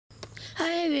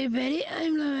Hi everybody,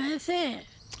 I'm Laura Fan.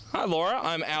 Hi Laura,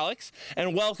 I'm Alex,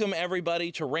 and welcome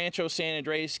everybody to Rancho San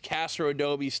Andres Castro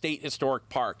Adobe State Historic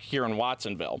Park here in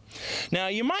Watsonville. Now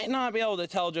you might not be able to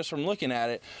tell just from looking at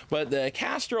it, but the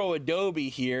Castro Adobe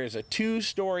here is a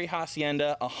two-story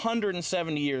hacienda,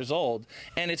 170 years old,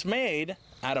 and it's made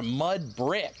out of mud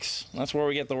bricks. That's where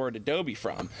we get the word adobe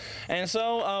from. And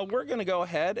so we're going to go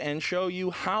ahead and show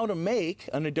you how to make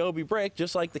an adobe brick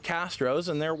just like the Castros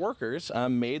and their workers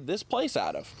made this place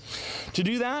out of. To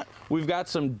do that, we've got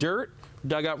some dirt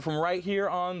dug up from right here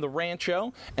on the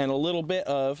rancho and a little bit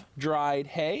of dried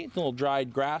hay, a little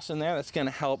dried grass in there. That's going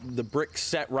to help the bricks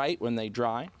set right when they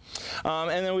dry.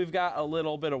 And then we've got a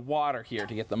little bit of water here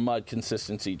to get the mud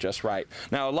consistency just right.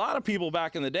 Now a lot of people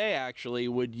back in the day actually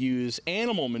would use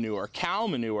animal manure, cow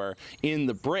manure, in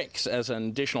the bricks as an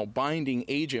additional binding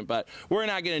agent, but we're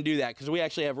not going to do that because we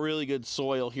actually have really good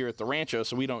soil here at the rancho,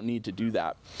 so we don't need to do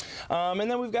that. And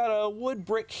then we've got a wood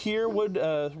brick here,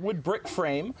 wood brick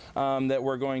frame that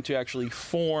we're going to actually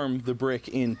form the brick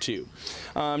into.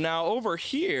 Now over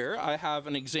here I have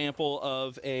an example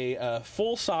of a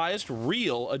full-sized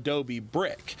real adobe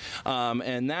brick,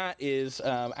 and that is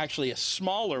actually a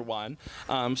smaller one.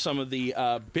 Some of the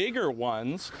bigger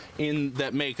ones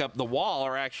that make up the wall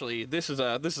are actually, this is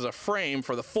a frame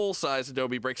for the full-size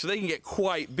adobe brick, so they can get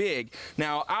quite big.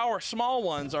 Now our small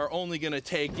ones are only going to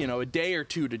take a day or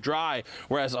two to dry,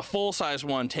 whereas a full-size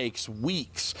one takes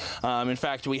weeks. In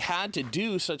fact, we had to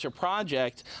do such a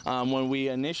project when we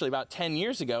initially, about 10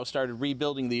 years ago, started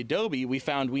rebuilding the adobe. We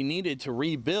found we needed to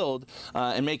rebuild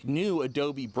and make new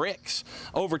adobe bricks.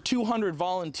 Over 200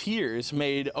 volunteers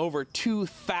made over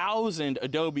 2,000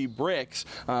 adobe bricks,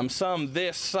 some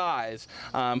this size,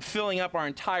 filling up our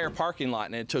entire parking lot,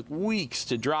 and it took weeks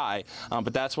to dry,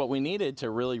 but that's what we needed to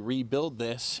really rebuild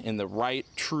this in the right,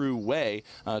 true way,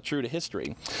 true to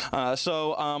history.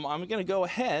 So I'm going to go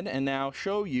ahead and now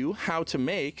show you how to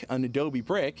make an adobe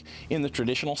brick in the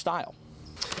traditional style.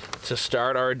 To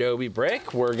start our adobe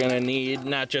brick, we're going to need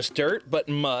not just dirt, but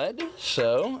mud.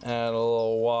 So add a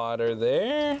little water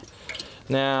there.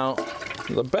 Now,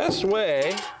 the best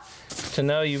way to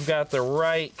know you've got the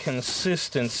right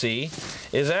consistency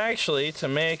is actually to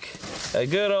make a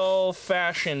good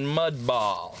old-fashioned mud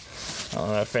ball. I don't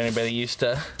know if anybody used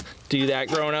to do that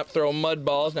growing up, throw mud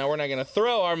balls. Now we're not going to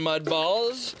throw our mud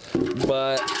balls,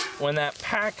 but when that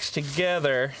packs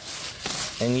together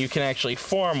and you can actually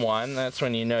form one, that's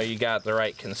when you know you got the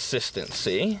right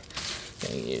consistency.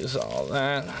 Use all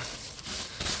that.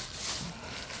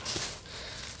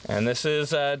 And this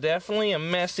is definitely a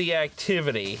messy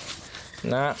activity,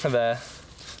 not for the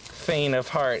faint of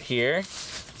heart here.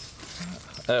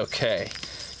 Okay,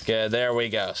 good, there we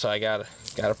go. So I got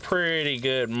a pretty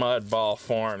good mud ball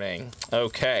forming.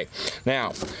 Okay, now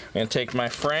I'm going to take my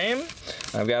frame.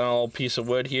 I've got an old piece of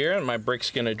wood here and my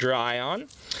brick's going to dry on.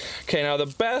 Okay, now the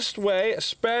best way,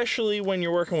 especially when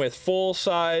you're working with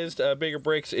full-sized bigger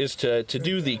bricks, is to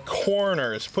do the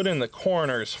corners. Put in the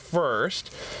corners first.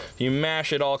 If you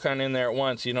mash it all kind of in there at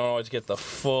once, you don't always get the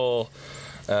fully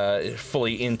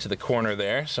into the corner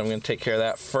there. So I'm going to take care of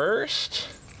that first.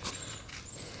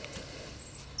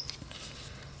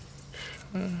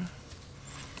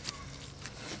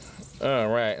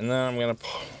 Alright, and then I'm going to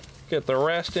get the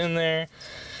rest in there,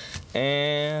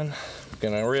 and I'm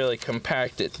going to really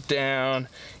compact it down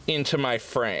into my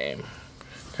frame.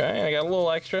 Okay, I got a little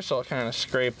extra, so I'll kind of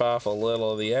scrape off a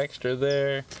little of the extra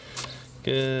there.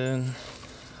 Good.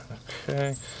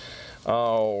 Okay.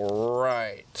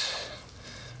 Alright.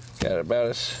 Got it about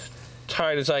as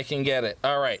tight as I can get it.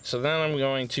 Alright, so then I'm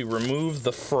going to remove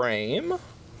the frame.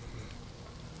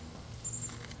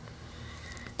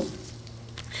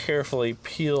 Carefully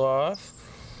peel off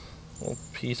a little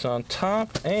piece on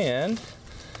top, and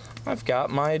I've got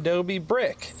my adobe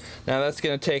brick. Now that's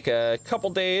going to take a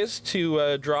couple days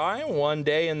to dry. One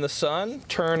day in the sun,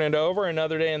 turn it over,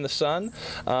 another day in the sun,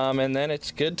 and then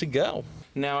it's good to go.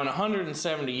 Now in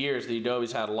 170 years the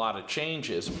adobe's had a lot of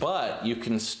changes, but you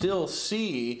can still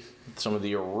see some of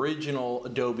the original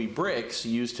adobe bricks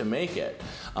used to make it,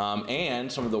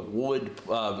 and some of the wood,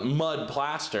 mud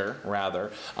plaster rather,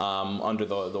 under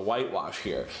the whitewash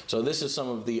here. So this is some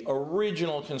of the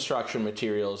original construction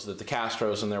materials that the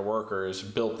Castros and their workers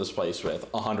built this place with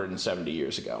 170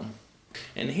 years ago.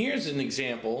 And here's an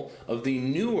example of the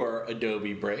newer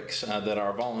adobe bricks that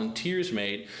our volunteers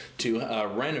made to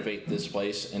renovate this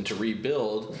place and to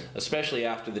rebuild, especially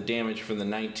after the damage from the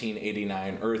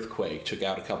 1989 earthquake took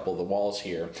out a couple of the walls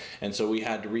here. And so we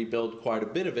had to rebuild quite a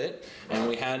bit of it, and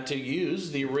we had to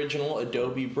use the original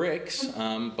adobe bricks,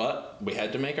 but we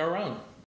had to make our own.